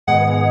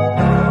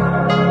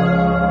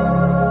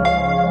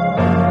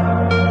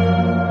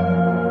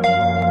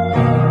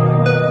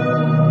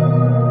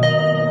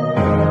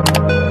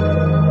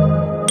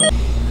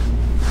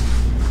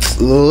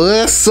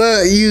What's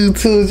up,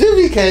 YouTube?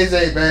 Jimmy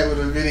KJ back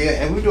with a video,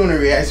 and we're doing a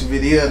reaction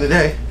video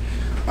today.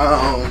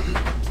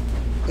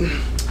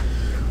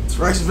 It's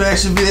a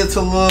reaction video to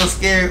a little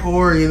scary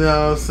horror, you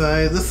know what I'm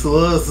saying? This is a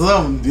little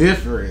something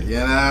different, you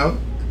know?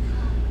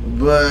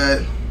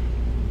 But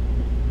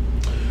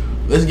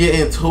let's get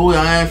into it.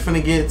 I ain't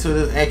finna get into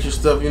this extra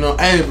stuff, you know.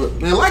 Hey, but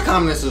man, like,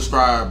 comment, and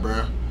subscribe,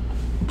 bro.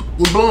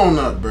 We're blowing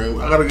up, bro.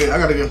 I gotta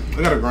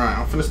grind.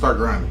 I'm finna start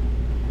grinding.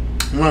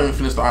 I'm not even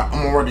finna start.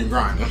 I'm already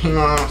grinding. You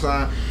know what I'm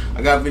saying?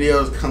 I got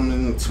videos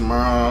coming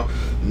tomorrow,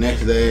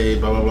 next day,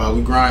 blah blah blah.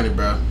 We grinding,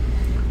 bro.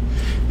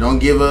 Don't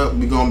give up.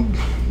 We gonna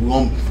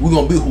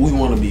be who we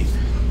want to be.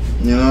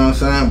 You know what I'm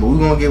saying? But we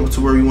gonna get to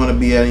where we want to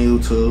be at in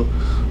YouTube.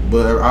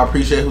 But I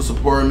appreciate who's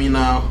supporting me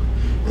now.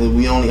 And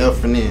we only up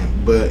for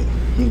them. But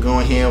you go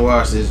ahead and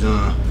watch this,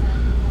 John.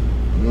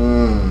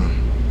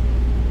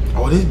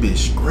 Oh, this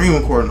bitch screen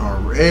recording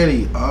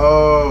already.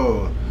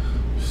 Oh,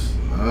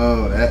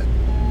 that.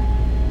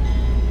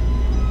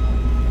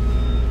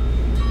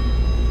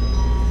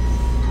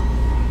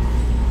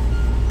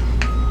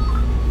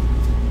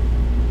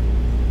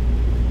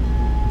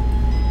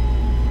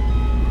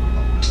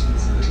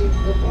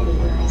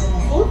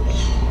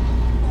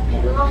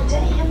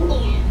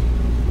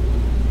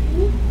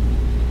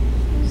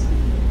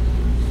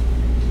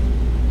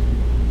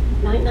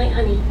 Night night,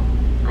 honey.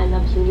 I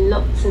love you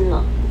lots and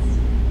lots.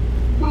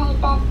 My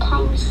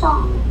bedtime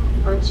song.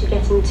 Aren't you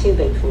getting too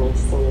big for me to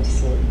sing you to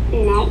sleep?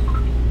 No.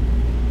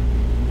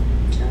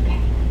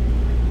 Okay.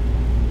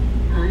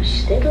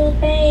 Hush, little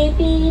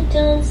baby,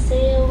 don't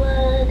say a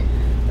word.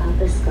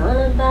 Papa's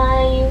gonna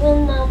buy you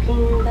a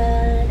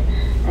mockingbird.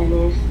 And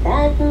if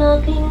that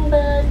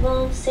mockingbird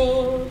won't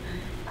sing,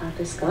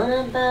 Papa's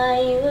gonna buy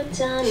you a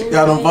diamond. She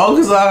got them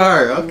focus on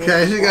her.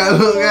 Okay, she got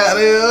them.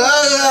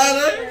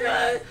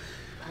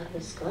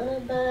 Papa's gonna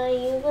buy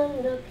you a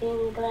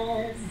looking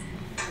glass.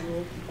 And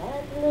if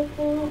that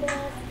looking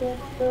glass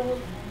gets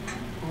broke,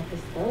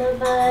 Papa's gonna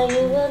buy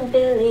you a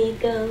billy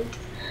goat.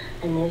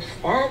 And if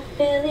that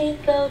billy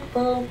goat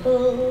won't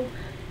pull,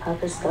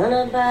 Papa's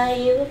gonna buy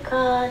you a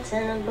cart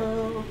and a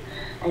bull.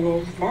 And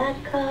if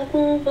that cart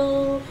and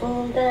bull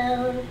fall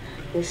down,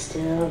 you'll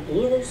still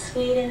be the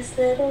sweetest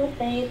little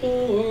baby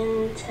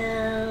in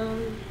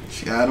town.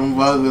 She got them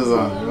buggers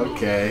on her.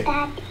 Okay.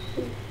 Daddy.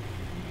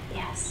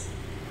 Yes.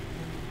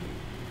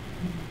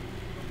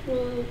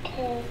 Me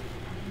too.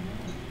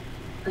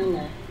 I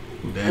know.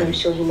 Daddy. I'm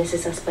sure he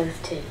misses us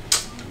both too.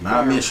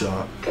 Not miss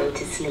y'all. Go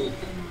to sleep.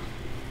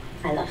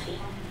 I love you.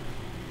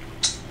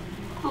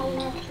 I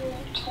love you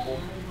too.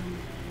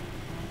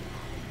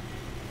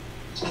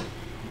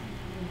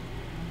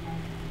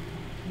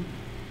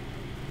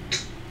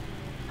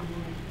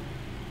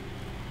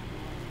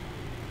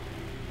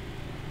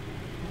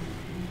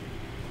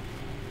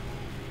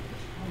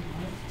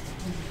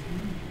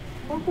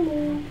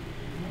 Stephanie.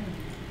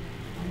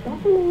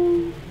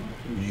 Stephanie.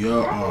 Yo,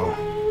 oh,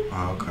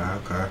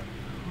 okay.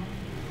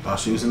 Thought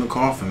she was in the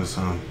coffin or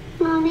something.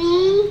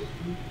 Mommy.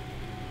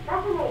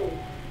 Stephanie,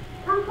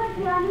 come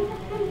quickly, I need to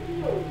speak to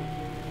you.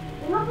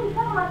 You're not in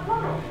trouble, I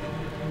promise.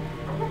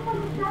 I just want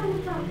to tell you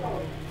something.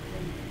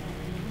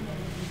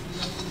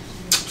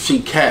 She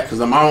cat, cause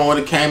I'm the only one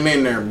that came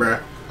in there,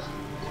 bruh.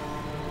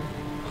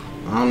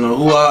 I don't know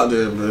who out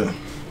there, but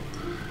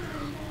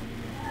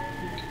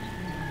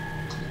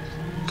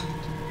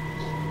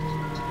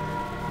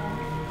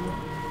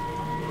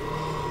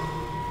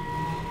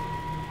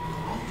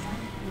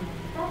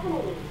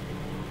Stephanie,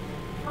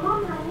 come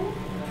on, honey.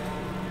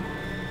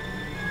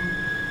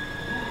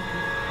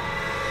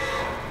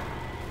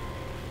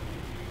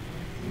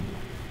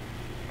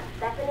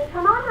 Stephanie,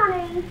 come on,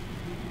 honey.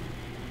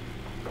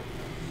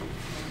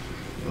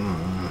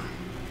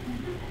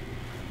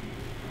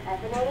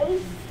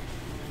 Stephanie?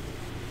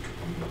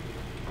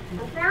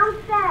 I'm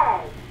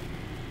downstairs.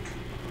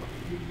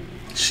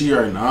 she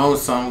already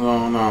knows something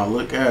going on.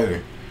 Look at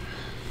her.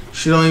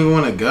 She don't even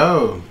want to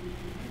go.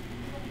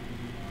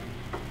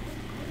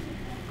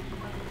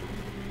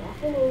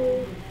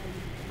 Stephanie.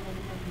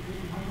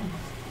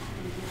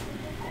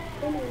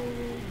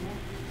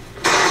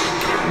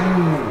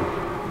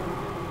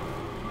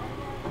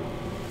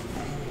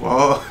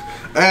 Whoa.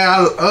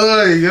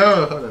 Hey,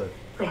 yo. Hold up.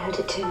 I heard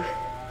it too.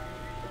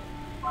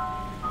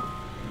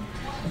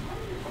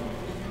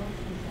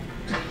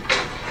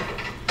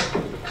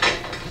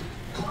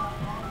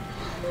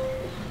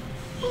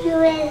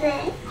 Who is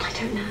it? I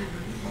don't know.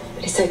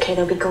 But it's okay,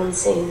 they'll be gone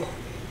soon.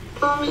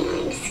 Mommy,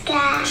 I'm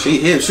scared.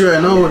 She sure I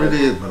know what it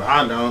is, but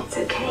I don't. It's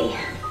okay.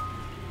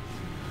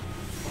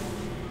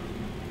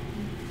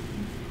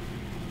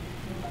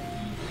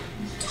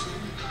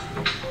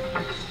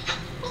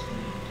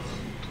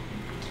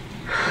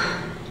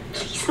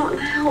 Please, not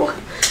now.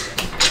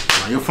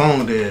 Your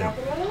phone dead.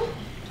 Stephanie?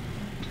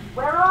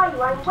 Where are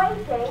you? I'm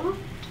waiting.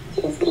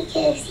 Just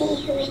because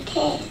see who it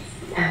is.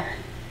 No.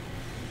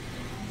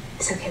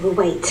 It's okay, we'll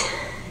wait.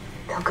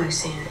 They'll go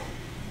soon.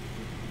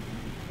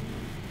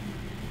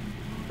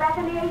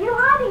 Stephanie, are you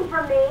hiding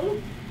from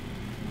me?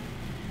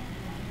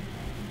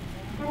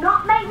 Do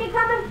not make me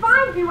come and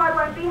find you. I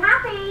won't be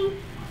happy.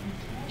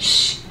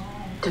 Shh.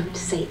 Don't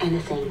say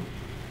anything.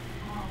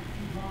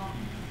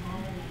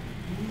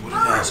 What if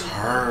that's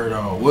her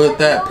though? What if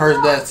that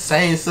person that's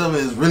saying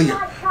something is really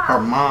her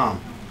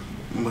mom?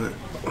 But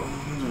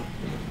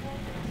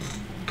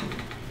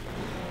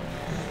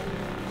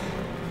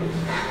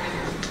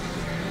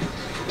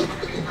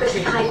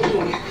Quickly, hide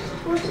in here.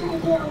 What can I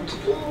do to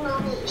be,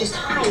 Mommy? Just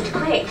hide,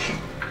 quick.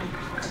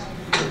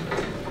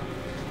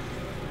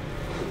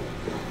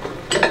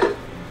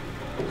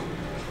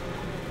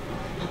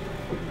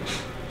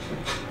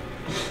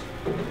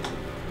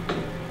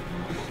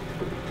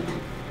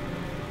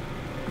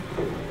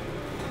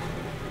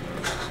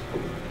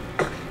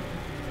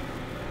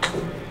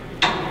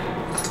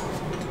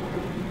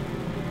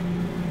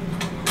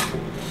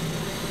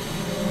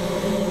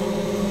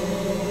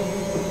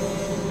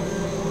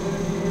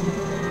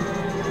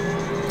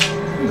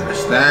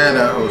 stab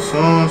that whole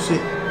song shit.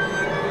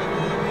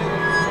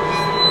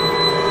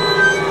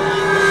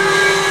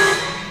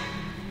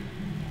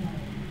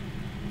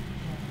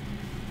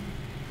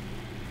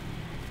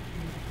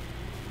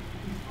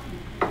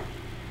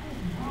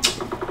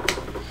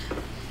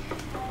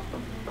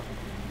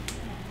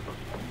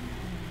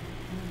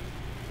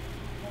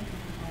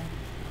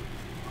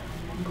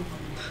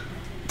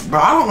 Bro,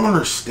 I don't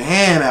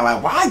understand that.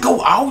 Like, why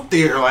go out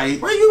there?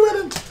 Like, where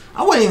you at?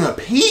 I wouldn't even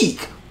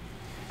peek.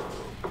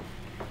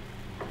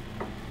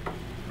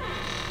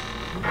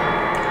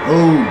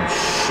 Oh,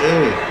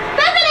 shit.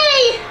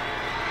 Bethany!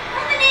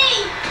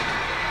 Bethany!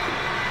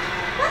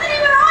 Bethany,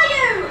 where are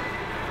you?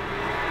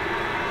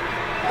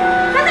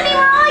 Bethany,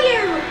 where are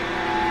you?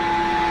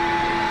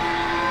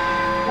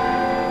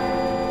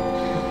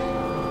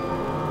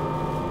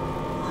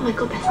 Oh my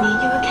God, Bethany,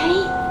 are you okay?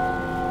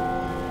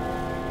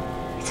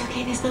 It's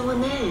okay, there's no one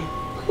there.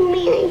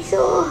 Mommy, I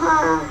saw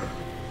her.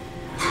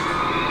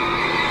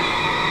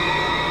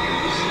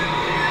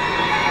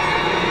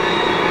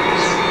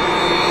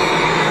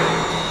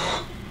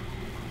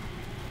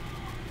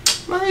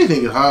 Man, you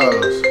think it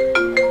hoes.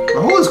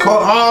 But who is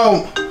called?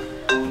 Oh!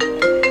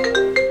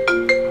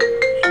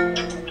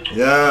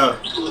 Yeah.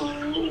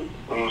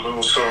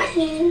 What's up?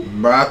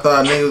 Bro, I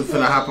thought niggas was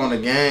finna hop on the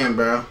game,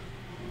 bro.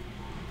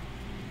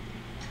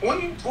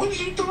 When did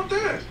you thought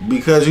that?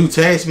 Because you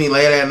text me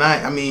late at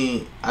night. I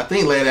mean, I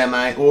think late at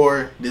night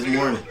or this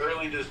morning.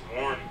 Early this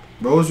morning.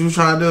 Bro, what you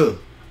trying to do?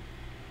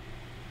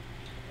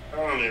 I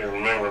don't even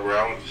remember, bro.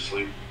 I went to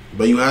sleep.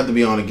 But you have to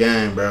be on the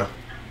game, bro.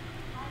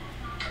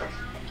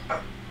 I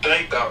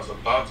think I was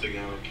about to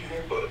get on the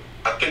game, but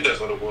I think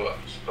that's what it was.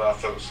 But I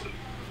fell asleep.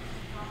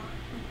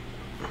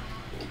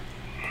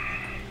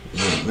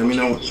 Yeah, let me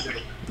know.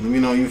 Let me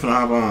know you finna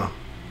hop on.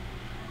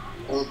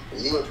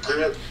 You at the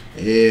crib?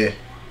 Yeah.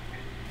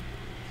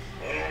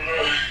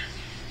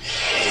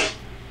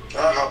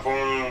 I'll hop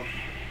on.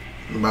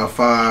 About 5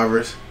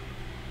 hours.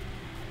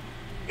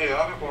 Yeah,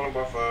 I'll hop on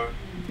about 5.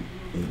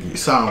 You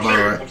sound about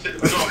right. I'm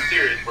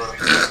serious, bro.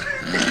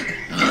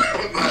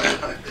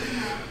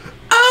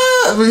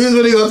 But here's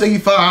what it gonna take you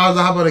 5 hours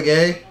to hop on the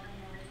game.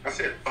 I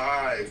said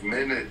 5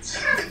 minutes.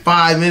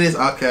 5 minutes?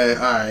 Okay,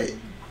 alright.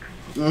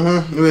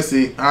 We'll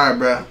see. Alright,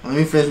 bro. Let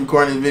me finish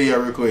recording this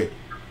video real quick.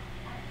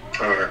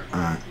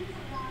 Alright.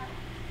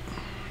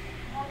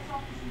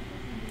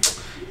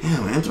 Yeah,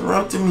 man,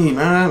 interrupting me,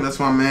 man. That's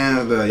my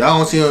man. Y'all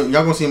gonna see him.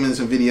 Y'all gonna see him in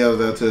some videos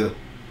though too.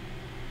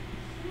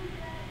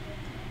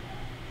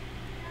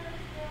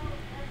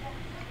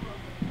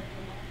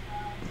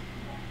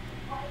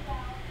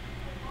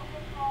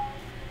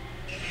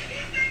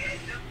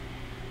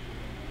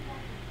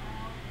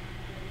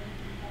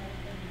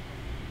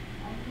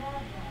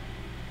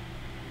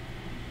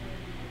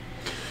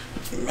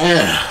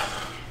 Man,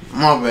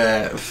 my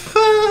bad.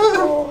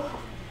 4,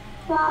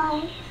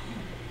 5.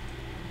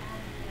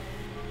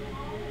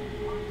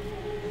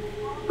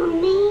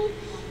 Mommy?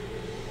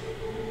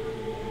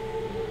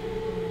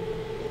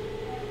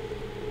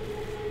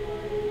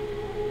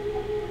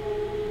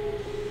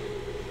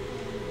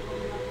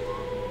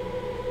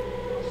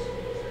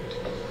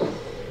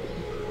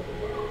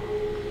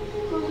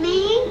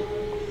 Mommy?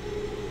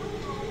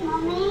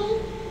 Mommy?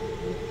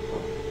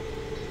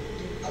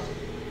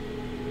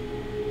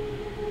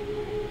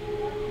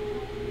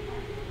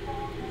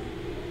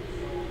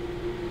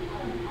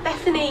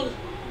 Bethany!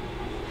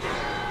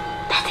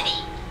 Bethany,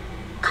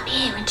 come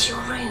here into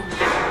your room.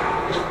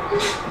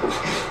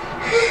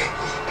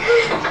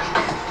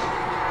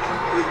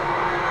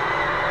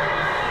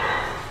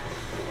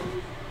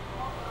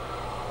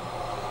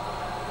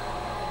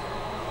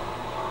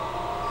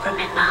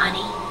 Remember,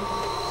 honey,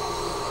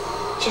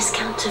 just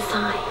count to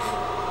 5.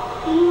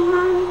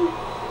 1,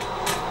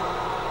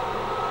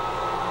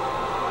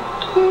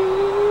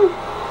 2,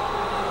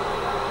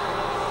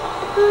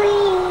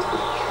 3,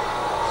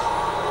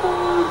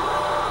 4,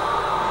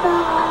 5.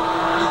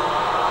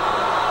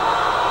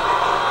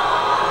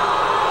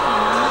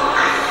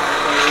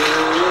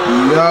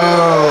 Yo.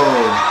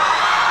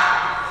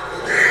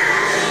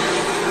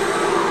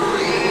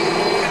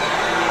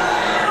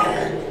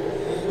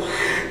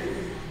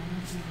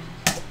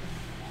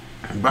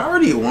 But I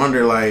already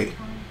wonder,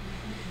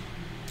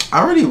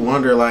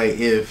 like,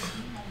 if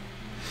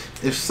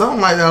if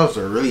something like that was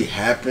to really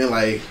happen,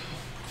 like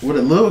with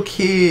a little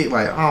kid,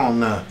 like I don't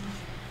know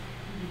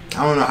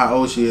how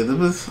old she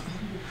is.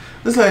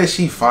 It's like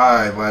she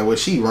 5. Like, would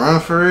she run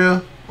for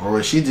real, or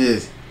would she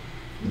just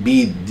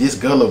be this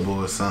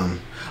gullible or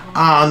something?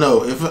 I don't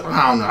know.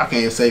 I don't know. I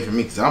can't say for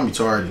me because I'm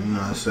retarded. You know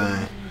what I'm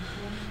saying?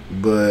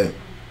 But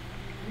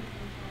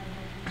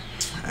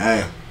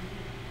hey,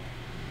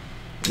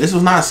 this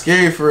was not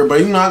scary for her.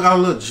 But you know, I got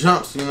a little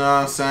jumps. You know what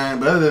I'm saying?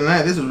 But other than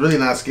that, this was really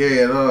not scary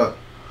at all.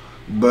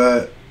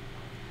 But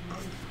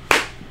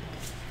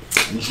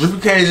Drippy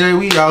KJ,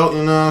 we out. You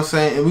know what I'm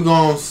saying? And we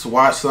gonna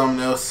watch something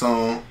else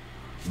soon.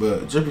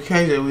 But Drippy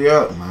KJ, we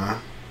out, man.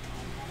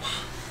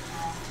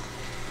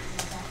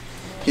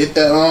 Hit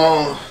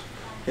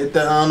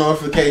that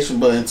notification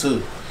button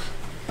too.